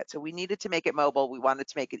got to look at. So we needed to make it mobile. We wanted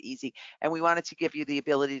to make it easy, and we wanted to give you the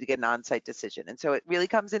ability to get an on-site decision. And so it really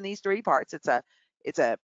comes in these 3 parts. It's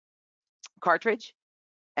a cartridge,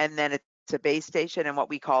 and then it's a base station and what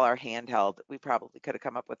we call our handheld. We probably could have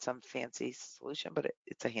come up with some fancy solution, but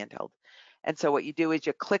it's a handheld. And so what you do is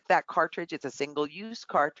you click that cartridge. It's a single-use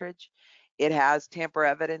cartridge. It has tamper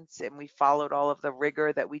evidence, and we followed all of the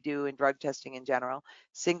rigor that we do in drug testing in general.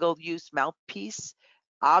 Single-use mouthpiece.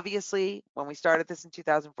 Obviously, when we started this in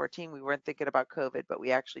 2014, we weren't thinking about COVID, but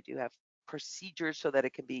we actually do have procedures so that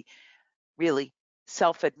it can be really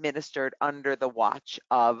self-administered under the watch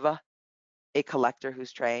of a collector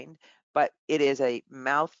who's trained. But it is a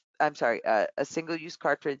a single-use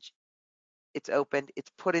cartridge. It's opened,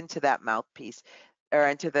 it's put into that mouthpiece or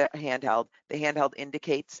into the handheld. The handheld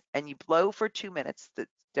indicates, and you blow for 2 minutes, the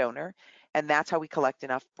donor, and that's how we collect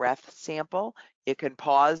enough breath sample. You can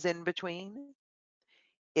pause in between.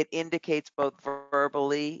 It indicates both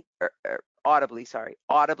verbally,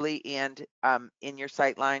 audibly and in your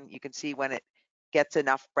sight line. You can see when it gets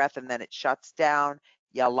enough breath and then it shuts down.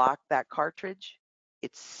 You lock that cartridge.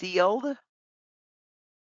 It's sealed,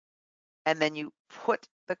 and then you put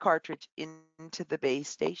the cartridge into the base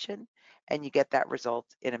station and you get that result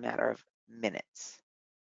in a matter of minutes.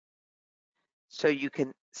 So you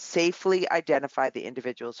can safely identify the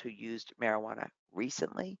individuals who used marijuana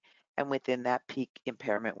recently and within that peak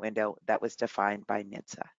impairment window that was defined by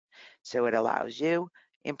NHTSA. So it allows you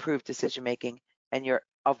improved decision making, and you're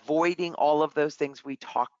avoiding all of those things we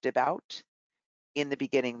talked about in the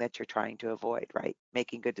beginning that you're trying to avoid, right?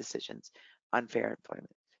 Making good decisions, unfair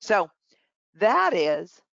employment. So that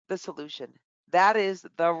is the solution. That is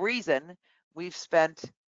the reason we've spent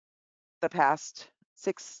the past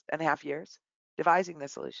 6.5 years devising the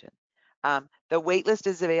solution. The waitlist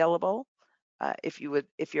is available if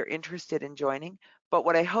you're interested in joining. But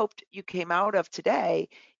what I hoped you came out of today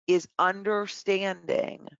is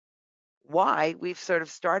understanding why we've sort of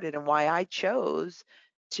started and why I chose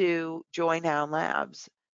to join Hound Labs.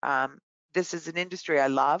 This is an industry I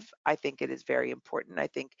love. I think it is very important. I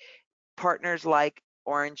think partners like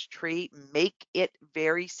Orange Tree make it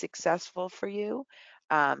very successful for you.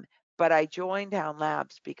 But I joined Hound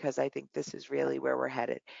Labs because I think this is really where we're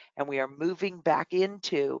headed. And we are moving back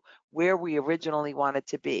into where we originally wanted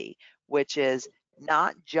to be, which is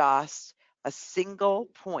not just a single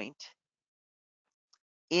point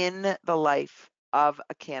in the life of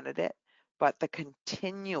a candidate, but the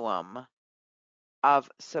continuum of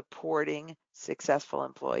supporting successful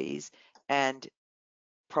employees and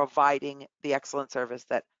providing the excellent service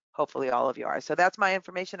that hopefully all of you are. So that's my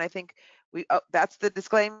information. I think that's the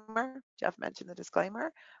disclaimer. Jeff mentioned the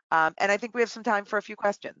disclaimer. And I think we have some time for a few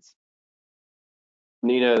questions.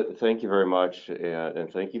 Nina, thank you very much,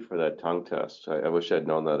 and thank you for that tongue test. I wish I'd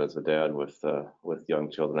known that as a dad with young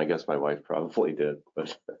children. I guess my wife probably did.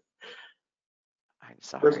 But I'm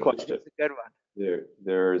sorry. first question, It's a good one.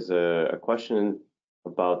 there's a question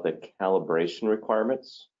about the calibration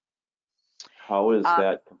requirements. How is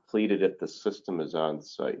that completed if the system is on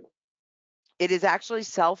site? It is actually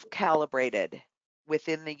self-calibrated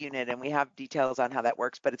within the unit, and we have details on how that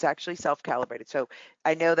works, but it's actually self-calibrated. So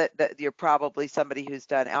I know that you're probably somebody who's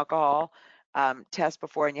done alcohol tests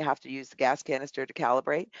before, and you have to use the gas canister to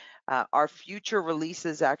calibrate. Our future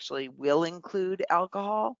releases actually will include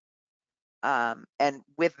alcohol, and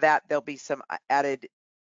with that, there'll be some added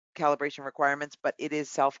calibration requirements, but it is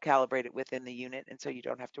self-calibrated within the unit, and so you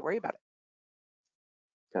don't have to worry about it.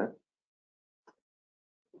 Okay.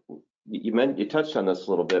 You touched on this a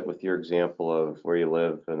little bit with your example of where you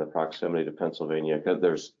live and the proximity to Pennsylvania.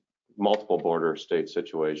 There's multiple border state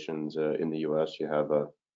situations in the U.S. You have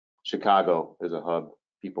Chicago is a hub.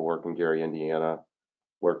 People work in Gary, Indiana,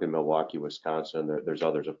 work in Milwaukee, Wisconsin. There's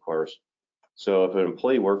others, of course. So if an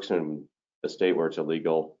employee works in a state where it's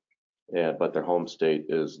illegal, but their home state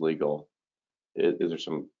is legal, is there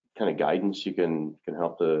some kind of guidance you can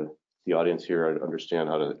help the audience here understand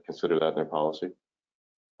how to consider that in their policy?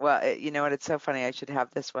 Well, you know what? It's so funny. I should have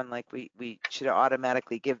this one. Like we should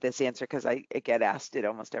automatically give this answer because I get asked it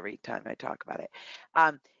almost every time I talk about it.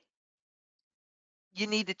 You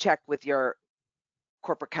need to check with your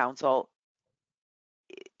corporate counsel.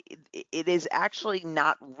 It is actually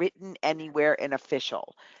not written anywhere in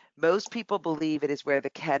official. Most people believe it is where the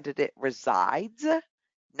candidate resides,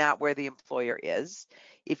 not where the employer is.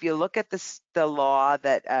 If you look at the law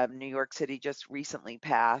that New York City just recently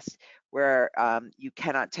passed, where you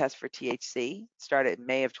cannot test for THC, started in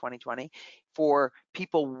May of 2020, for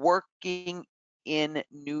people working in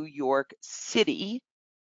New York City,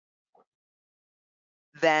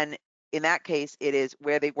 then in that case, it is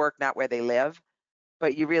where they work, not where they live.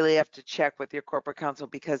 But you really have to check with your corporate counsel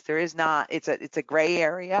because there is not, it's a gray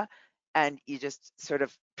area, and you just sort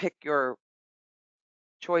of pick your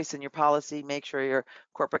choice in your policy, make sure your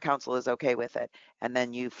corporate counsel is okay with it, and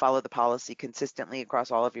then you follow the policy consistently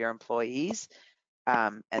across all of your employees,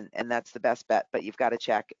 and that's the best bet. But you've got to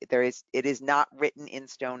check. It is not written in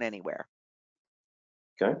stone anywhere.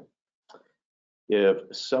 Okay.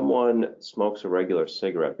 If someone smokes a regular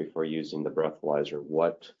cigarette before using the breathalyzer,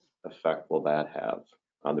 what effect will that have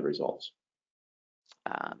on the results?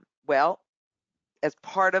 Well, as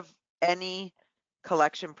part of any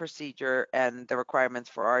collection procedure and the requirements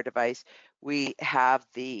for our device, we have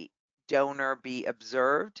the donor be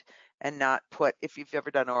observed and not put, if you've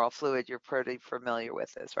ever done oral fluid, you're pretty familiar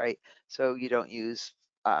with this, right? So you don't use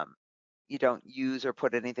or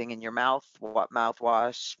put anything in your mouth,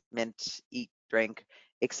 mouthwash, mint, eat, drink,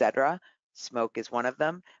 etc. Smoke is one of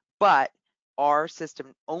them, but our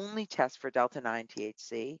system only tests for delta 9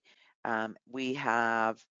 THC. We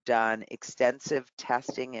have done extensive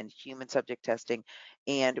testing and human subject testing,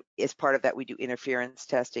 and as part of that, we do interference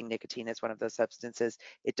testing. Nicotine is one of those substances.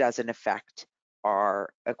 It doesn't affect our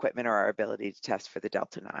equipment or our ability to test for the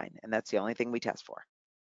delta 9, and that's the only thing we test for.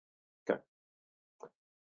 Okay.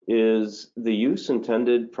 Is the use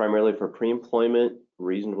intended primarily for pre-employment,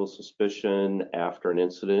 reasonable suspicion after an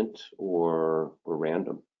incident, or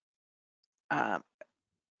random?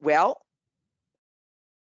 Well,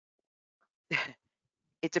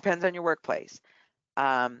 it depends on your workplace.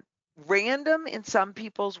 Random in some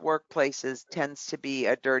people's workplaces tends to be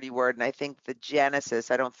a dirty word, and I think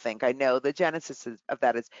I know the genesis of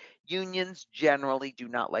that is unions generally do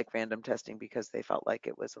not like random testing because they felt like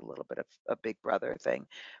it was a little bit of a big brother thing.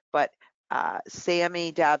 But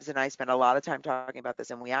Sammy, Dabs, and I spent a lot of time talking about this,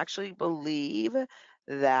 and we actually believe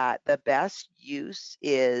that the best use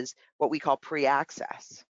is what we call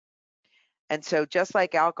pre-access. And so just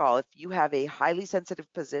like alcohol, if you have a highly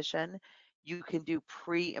sensitive position, you can do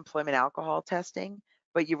pre-employment alcohol testing,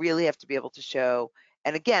 but you really have to be able to show.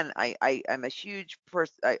 And again, I'm a huge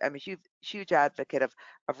I'm a huge advocate of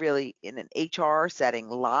really in an HR setting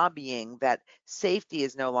lobbying that safety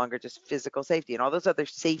is no longer just physical safety and all those other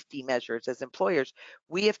safety measures. As employers,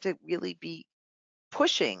 we have to really be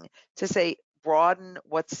pushing to say broaden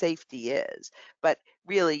what safety is. But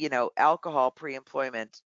really, alcohol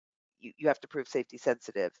pre-employment, you have to prove safety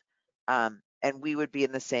sensitive. and we would be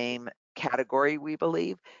in the same category, we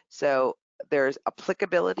believe. So there's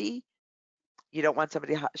applicability. You don't want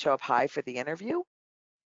somebody to show up high for the interview.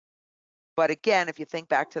 But again, if you think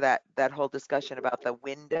back to that whole discussion about the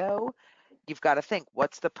window, you've got to think,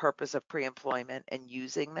 what's the purpose of pre-employment and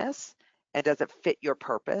using this, and does it fit your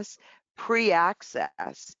purpose?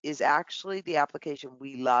 Pre-access is actually the application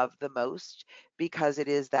we love the most because it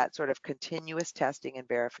is that sort of continuous testing and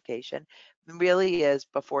verification. It really is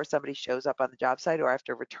before somebody shows up on the job site or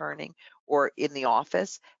after returning, or in the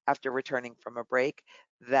office after returning from a break,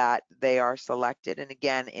 that they are selected, and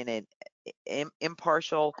again, in an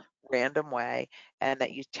impartial, random way, and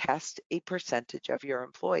that you test a percentage of your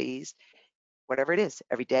employees, whatever it is,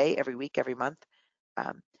 every day, every week, every month,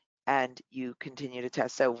 um, and you continue to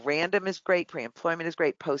test. So random is great, pre-employment is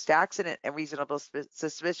great, post-accident and reasonable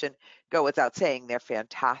suspicion go without saying, they're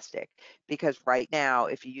fantastic, because right now,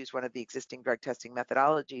 if you use one of the existing drug testing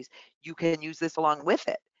methodologies, you can use this along with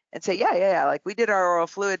it and say, yeah, like we did our oral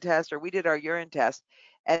fluid test or we did our urine test,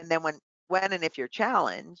 and then when and if you're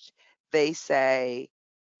challenged, they say,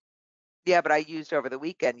 yeah, but I used over the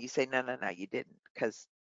weekend. You say, no, you didn't, because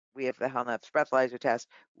we have the Hellnap's breathalyzer test.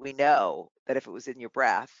 We know that if it was in your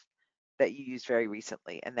breath, that you used very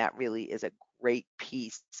recently, and that really is a great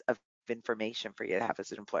piece of information for you to have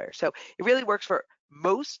as an employer. So it really works for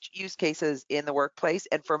most use cases in the workplace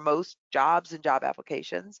and for most jobs and job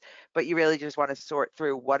applications, but you really just want to sort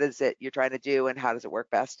through what is it you're trying to do and how does it work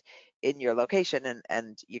best in your location,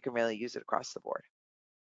 and you can really use it across the board.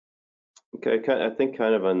 Okay, I think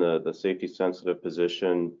kind of on the safety sensitive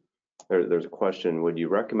position, there's a question, would you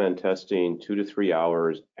recommend testing 2 to 3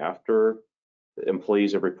 hours after the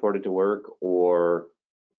employees have reported to work, or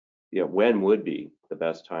when would be the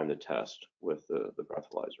best time to test with the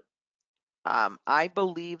breathalyzer? I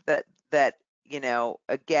believe that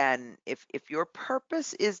again, if your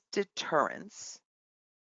purpose is deterrence,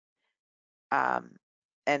 um,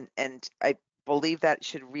 and I believe that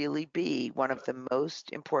should really be one of the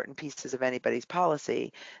most important pieces of anybody's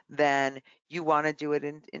policy, then you want to do it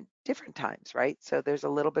in different times, right? So there's a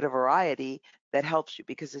little bit of variety that helps you,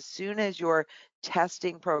 because as soon as your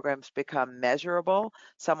testing programs become measurable,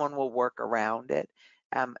 someone will work around it.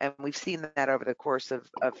 And we've seen that over the course of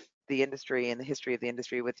the industry and the history of the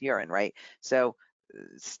industry with urine, right? So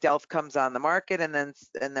stealth comes on the market, and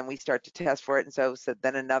then we start to test for it, and so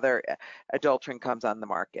then another adulterant comes on the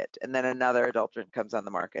market, and then another adulterant comes on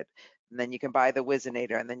the market, and then you can buy the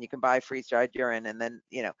Wizinator, and then you can buy freeze-dried urine, and then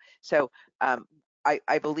so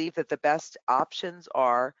I believe that the best options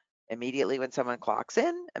are immediately when someone clocks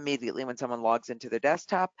in, immediately when someone logs into their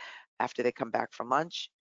desktop, after they come back from lunch,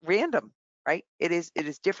 random, right? It is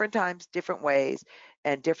different times, different ways,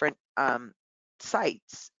 and different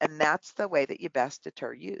sites, and that's the way that you best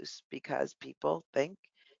deter use, because people think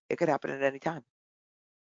it could happen at any time,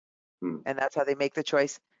 Hmm. and that's how they make the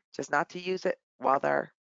choice just not to use it while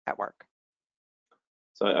they're at work.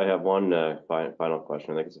 So I have one final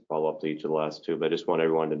question. I think it's a follow-up to each of the last two, but I just want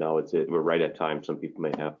everyone to know we're right at time. Some people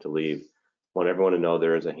may have to leave. Want everyone to know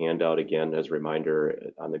there is a handout again as a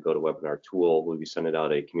reminder on the GoToWebinar tool. We'll be sending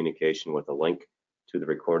out a communication with a link to the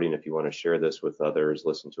recording if you want to share this with others,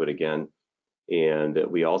 listen to it again. And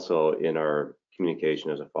we also, in our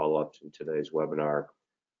communication as a follow-up to today's webinar,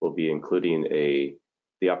 will be including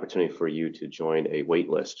the opportunity for you to join a wait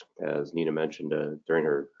list. As Nina mentioned during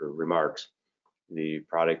her remarks, the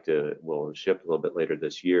product will ship a little bit later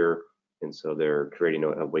this year, and so they're creating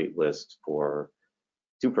a wait list for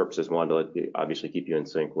two purposes. One, to obviously keep you in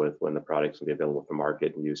sync with when the products will be available for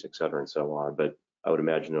market and use, et cetera, and so on. But I would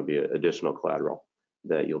imagine there'll be additional collateral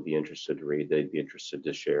that you'll be interested to read, they'd be interested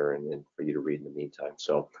to share, and for you to read in the meantime.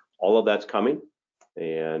 So all of that's coming.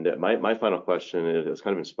 And my final question is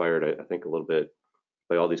kind of inspired, I think, a little bit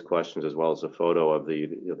by all these questions, as well as a photo of the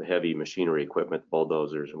heavy machinery equipment,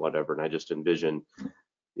 bulldozers and whatever. And I just envision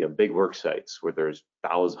big work sites where there's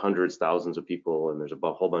hundreds, thousands of people, and there's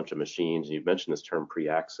a whole bunch of machines. And you've mentioned this term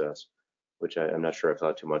pre-access, which I'm not sure I've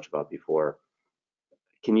thought too much about before.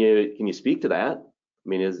 Can you speak to that? I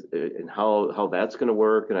mean, and how that's going to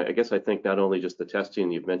work? And I guess I think not only just the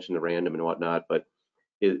testing, you've mentioned the random and whatnot, but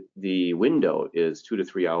the window is 2 to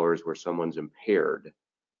 3 hours where someone's impaired.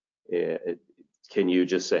 Can you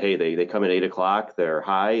just say, hey, they come at 8 o'clock, they're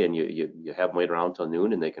high, and you have them wait around till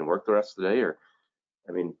noon and they can work the rest of the day? Or,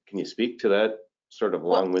 I mean, can you speak to that sort of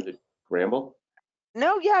Well, long-winded ramble?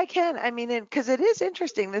 no, yeah, I can. I mean, because it is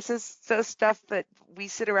interesting. This is the stuff that we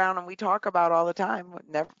sit around and we talk about all the time.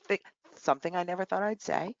 Never think something I never thought I'd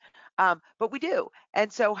say, but we do.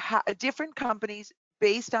 And so different companies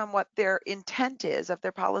based on what their intent is of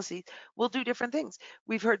their policies, will do different things.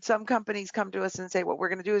 We've heard some companies come to us and say, what we're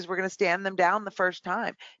going to do is we're going to stand them down the first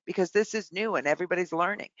time because this is new and everybody's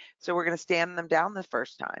learning. So we're going to stand them down the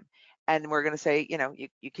first time. And we're going to say,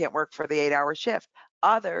 you can't work for the 8-hour shift.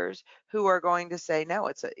 Others who are going to say, no,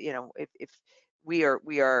 it's a, if we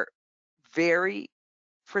are very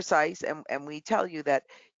precise, and we tell you that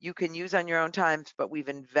you can use on your own times, but we've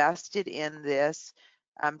invested in this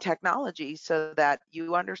technology so that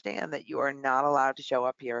you understand that you are not allowed to show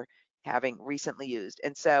up here having recently used.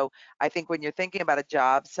 And so I think when you're thinking about a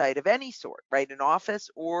job site of any sort, right, an office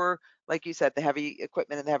or like you said, the heavy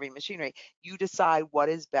equipment and the heavy machinery, you decide what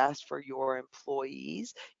is best for your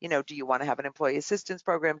employees. Do you want to have an employee assistance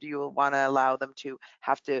program? Do you want to allow them to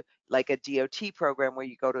have to, like a DOT program where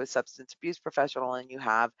you go to a substance abuse professional and you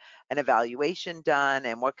have an evaluation done,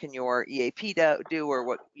 and what can your EAP do, or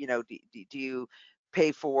what, do you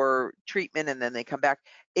pay for treatment and then they come back?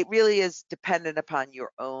 It really is dependent upon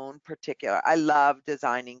your own particular. I love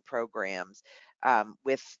designing programs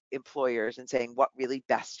with employers and saying what really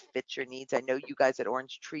best fits your needs. I know you guys at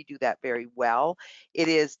Orange Tree do that very well. It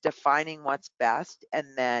is defining what's best and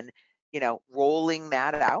then, rolling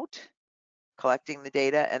that out, collecting the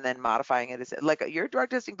data, and then modifying it. As like your drug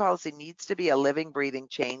testing policy needs to be a living, breathing,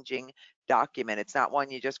 changing document. It's not one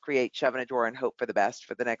you just create, shove in a drawer, and hope for the best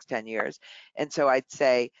for the next 10 years. And so I'd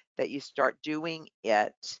say that you start doing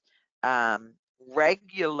it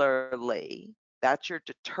regularly. That's your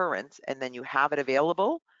deterrence, and then you have it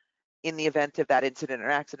available in the event of that incident or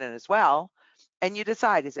accident as well. And you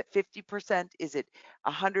decide, is it 50%? Is it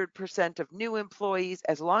 100% of new employees?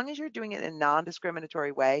 As long as you're doing it in a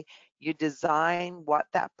non-discriminatory way, you design what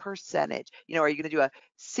that percentage, are you going to do a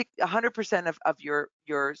 100% of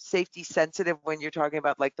your safety sensitive when you're talking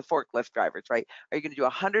about like the forklift drivers, right? Are you going to do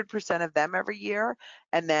 100% of them every year?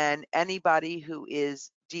 And then anybody who is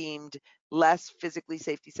deemed less physically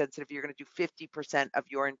safety sensitive, you're going to do 50% of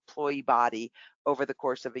your employee body over the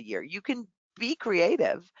course of a year. You can be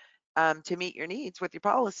creative to meet your needs with your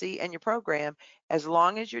policy and your program, as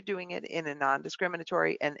long as you're doing it in a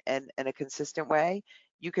non-discriminatory and a consistent way.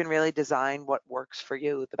 You can really design what works for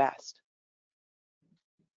you the best.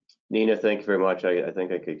 Nina, thank you very much. I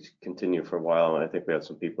think I could continue for a while, and I think we have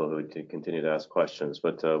some people who would continue to ask questions,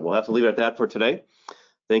 but we'll have to leave it at that for today.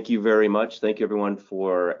 Thank you very much. Thank you everyone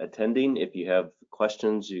for attending. If you have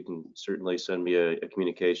questions, you can certainly send me a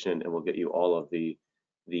communication and we'll get you all of the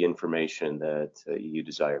information that you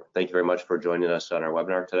desire. Thank you very much for joining us on our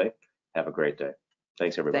webinar today. Have a great day.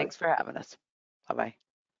 Thanks everybody. Thanks for having us. Bye-bye.